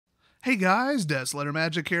Hey guys, Letter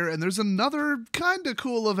Magic here, and there's another kind of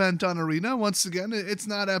cool event on Arena. Once again, it's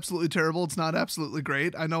not absolutely terrible, it's not absolutely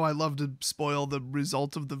great. I know I love to spoil the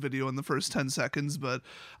result of the video in the first 10 seconds, but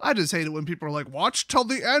I just hate it when people are like, watch till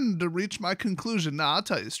the end to reach my conclusion. Nah, I'll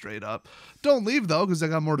tell you straight up. Don't leave though, because I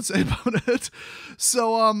got more to say about it.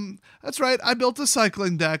 So, that's right, I built a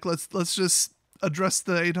cycling deck. Let's just address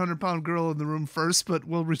the 800-pound girl in the room first, but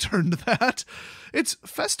we'll return to that. It's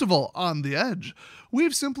Festival on the Edge.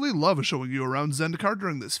 We've simply loved showing you around Zendikar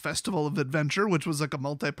during this Festival of Adventure, which was like a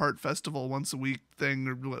multi-part festival once a week thing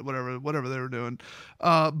or whatever they were doing.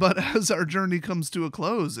 But as our journey comes to a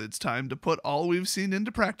close, it's time to put all we've seen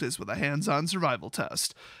into practice with a hands-on survival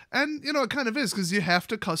test. And, you know, it kind of is, because you have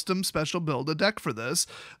to custom special build a deck for this.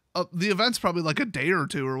 The event's probably like a day or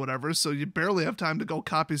two or whatever, so you barely have time to go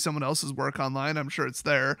copy someone else's work online. I'm sure it's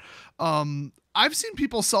there. I've seen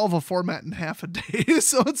people solve a format in half a day,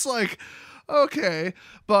 so it's like, okay.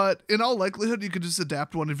 But in all likelihood, you could just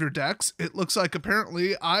adapt one of your decks. It looks like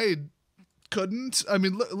apparently I couldn't. I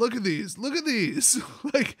mean, look at these. Look at these.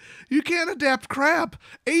 Like, you can't adapt crap.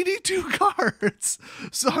 82 cards.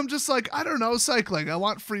 So I'm just like, I don't know, cycling. I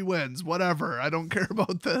want free wins. Whatever. I don't care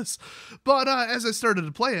about this. But as I started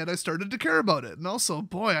to play it, I started to care about it. And also,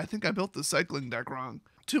 boy, I think I built the cycling deck wrong.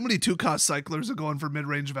 Too many 2-cost cyclers are going for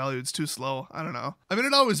mid-range value. It's too slow. I don't know. I mean,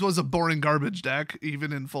 it always was a boring garbage deck,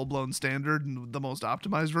 even in full-blown standard and the most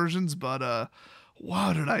optimized versions. But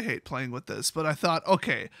wow, did I hate playing with this. But I thought,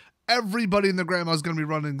 okay, everybody in the grandma is going to be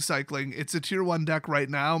running cycling. It's a tier 1 deck right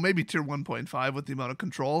now, maybe tier 1.5 with the amount of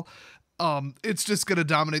control. It's just going to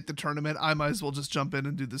dominate the tournament. I might as well just jump in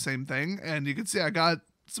and do the same thing. And you can see I got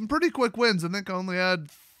some pretty quick wins. I think I only had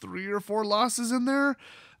 3 or 4 losses in there,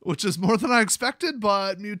 which is more than I expected,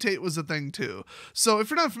 but mutate was a thing too. So if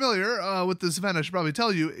you're not familiar with this event, I should probably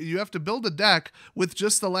tell you, you have to build a deck with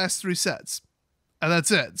just the last 3 sets. And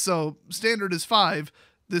that's it. So standard is 5,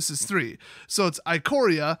 this is 3. So it's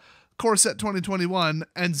Ikoria, Core Set 2021,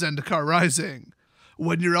 and Zendikar Rising.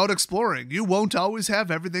 When you're out exploring, you won't always have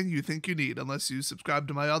everything you think you need unless you subscribe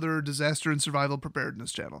to my other disaster and survival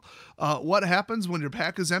preparedness channel. What happens when your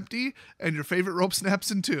pack is empty and your favorite rope snaps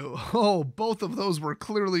in 2? Oh, both of those were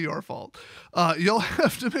clearly your fault. You'll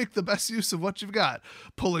have to make the best use of what you've got,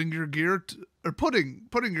 putting your gear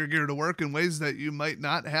to work in ways that you might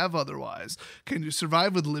not have otherwise. Can you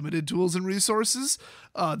survive with limited tools and resources?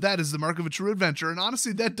 That is the mark of a true adventure, and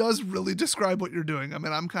honestly, that does really describe what you're doing. I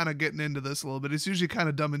mean, I'm kind of getting into this a little bit. It's usually kind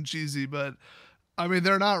of dumb and cheesy, but I mean,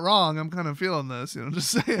 they're not wrong. I'm kind of feeling this, you know,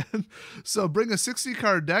 just saying. So bring a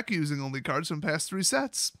 60-card deck using only cards from past 3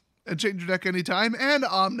 sets. And change your deck anytime, and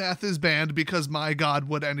Omnath is banned because, my god,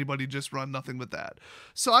 would anybody just run nothing but that?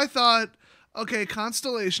 So I thought, okay,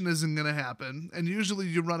 Constellation isn't going to happen, and usually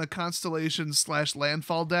you run a Constellation /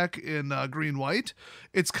 Landfall deck in green-white.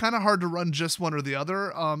 It's kind of hard to run just one or the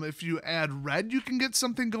other. If you add red, you can get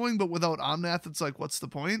something going, but without Omnath, it's like, what's the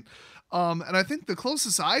point? And I think the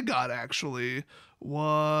closest I got, actually,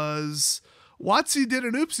 was Watsy Did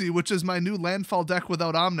an Oopsie, which is my new Landfall deck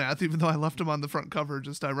without Omnath, even though I left him on the front cover,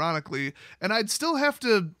 just ironically. And I'd still have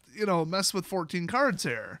to, you know, mess with 14 cards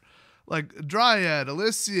here. Like Dryad,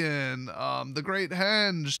 Elysian, the Great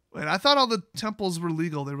Henge. And I thought all the temples were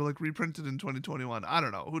legal. They were like reprinted in 2021. I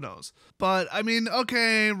don't know. Who knows? But I mean,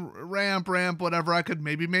 okay, ramp, whatever. I could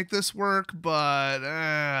maybe make this work, but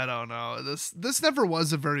I don't know. This never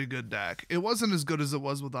was a very good deck. It wasn't as good as it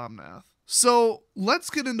was with Omnath. So let's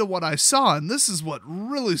get into what I saw, and this is what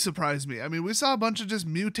really surprised me. I mean, we saw a bunch of just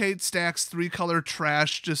mutate stacks, 3-color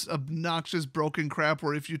trash, just obnoxious broken crap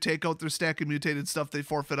where if you take out their stack of mutated stuff, they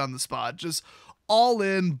forfeit on the spot. Just all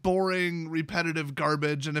in, boring, repetitive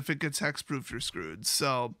garbage, and if it gets hexproof, you're screwed.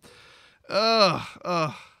 So,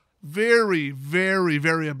 very, very,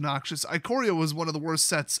 very obnoxious. Ikoria was one of the worst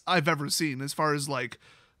sets I've ever seen as far as like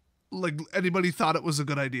anybody thought it was a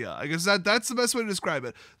good idea. I guess that's the best way to describe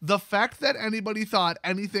it. The fact that anybody thought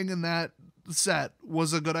anything in that set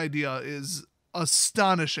was a good idea is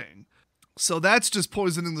astonishing. So that's just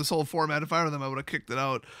poisoning this whole format. If I were them, I would have kicked it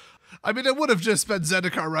out. I mean, it would have just been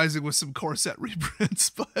Zendikar Rising with some core set reprints,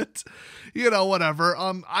 but, you know, whatever.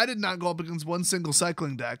 I did not go up against one single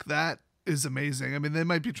cycling deck. That is amazing. I mean, they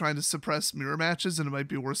might be trying to suppress mirror matches, and it might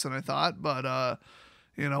be worse than I thought, but,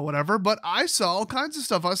 you know, whatever. But I saw all kinds of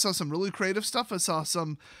stuff. I saw some really creative stuff. I saw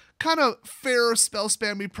some kind of fair spell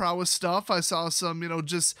spammy prowess stuff. I saw some, you know,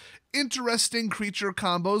 just interesting creature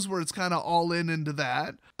combos where it's kind of all in into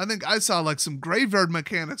that. I think I saw like some graveyard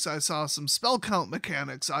mechanics. I saw some spell count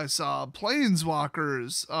mechanics. I saw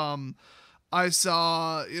planeswalkers. I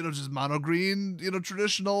saw, just mono green,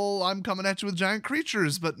 traditional, I'm coming at you with giant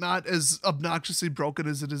creatures, but not as obnoxiously broken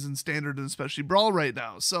as it is in standard and especially brawl right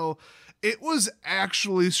now. So it was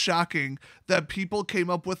actually shocking that people came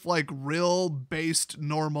up with like real based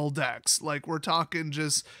normal decks. Like we're talking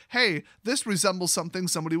just, hey, this resembles something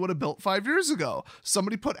somebody would have built 5 years ago.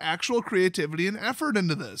 Somebody put actual creativity and effort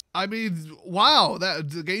into this. I mean, wow,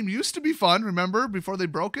 the game used to be fun, remember, before they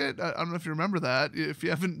broke it? I don't know if you remember that. If you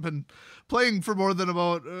haven't been playing for more than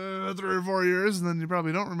about 3 or 4 years, and then you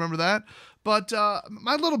probably don't remember that. But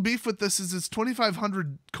my little beef with this is it's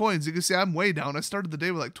 2,500 coins. You can see I'm way down. I started the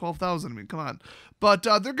day with like 12,000. I mean, come on. But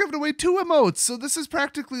they're giving away 2 emotes, so this is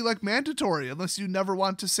practically like mandatory, unless you never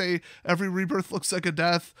want to say every rebirth looks like a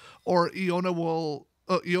death, or Iona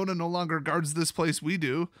no longer guards this place, we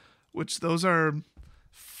do, which those are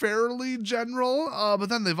fairly general, but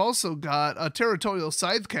then they've also got a Territorial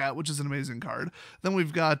Scythe Cat, which is an amazing card. Then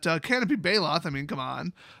we've got Canopy Baloth, I mean, come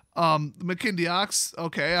on. McKindy Ox,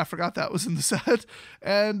 okay, I forgot that was in the set.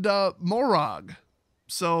 And Morog.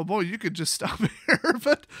 So, boy, you could just stop here.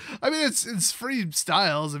 But, I mean, it's free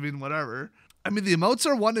styles, I mean, whatever. I mean, the emotes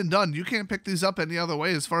are one and done. You can't pick these up any other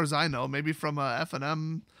way, as far as I know. Maybe from a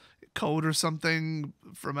F&M code or something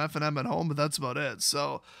from F&M at home, but that's about it.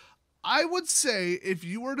 So I would say if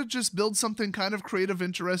you were to just build something kind of creative,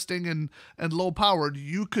 interesting, and low powered,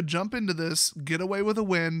 you could jump into this, get away with a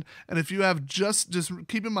win, and if you have just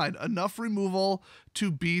keep in mind enough removal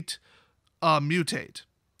to beat Mutate.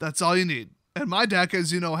 That's all you need. And my deck,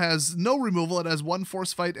 as you know, has no removal. It has 1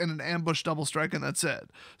 Force Fight and an Ambush double strike, and that's it.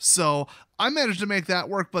 So I managed to make that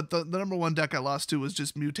work, but the number 1 deck I lost to was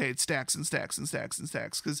just Mutate, stacks and stacks and stacks and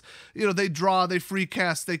stacks. Because, they draw, they free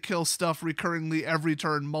cast, they kill stuff recurringly every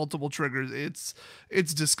turn, multiple triggers.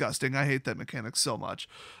 It's disgusting. I hate that mechanic so much.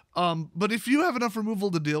 But if you have enough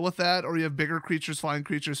removal to deal with that, or you have bigger creatures, flying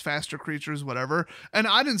creatures, faster creatures, whatever, and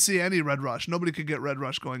I didn't see any Red Rush. Nobody could get Red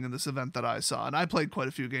Rush going in this event that I saw, and I played quite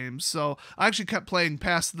a few games, so I actually kept playing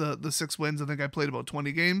past the 6 wins. I think I played about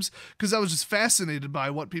 20 games, because I was just fascinated by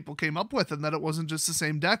what people came up with, and that it wasn't just the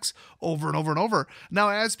same decks over and over and over. Now,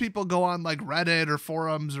 as people go on like Reddit or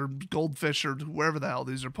forums or Goldfish or wherever the hell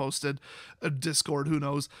these are posted, Discord, who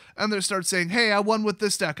knows, and they start saying, hey, I won with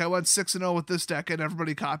this deck, I went 6-0 with this deck, and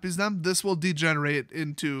everybody copies them, this will degenerate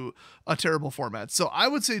into a terrible format. So I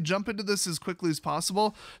would say jump into this as quickly as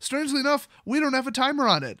possible. Strangely enough, we don't have a timer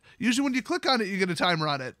on it. Usually when you click on it, you get a timer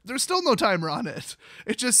on it. There's still no timer on it.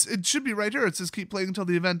 It should be right here. It says keep playing until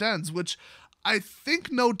the event ends, which I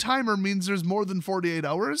think no timer means there's more than 48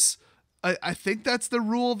 hours. I think that's the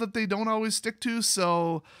rule that they don't always stick to.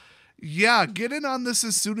 So yeah, get in on this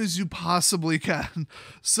as soon as you possibly can.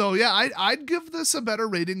 So yeah, I'd give this a better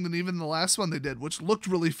rating than even the last one they did, which looked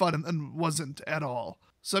really fun and wasn't at all.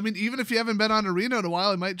 So, I mean, even if you haven't been on Arena in a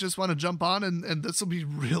while, you might just want to jump on, and this will be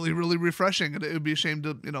really, really refreshing. And it would be a shame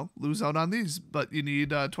to, lose out on these. But you need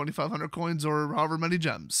 2,500 coins or however many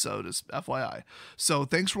gems. So just FYI. So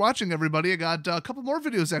thanks for watching, everybody. I got a couple more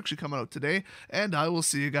videos actually coming out today, and I will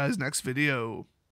see you guys next video.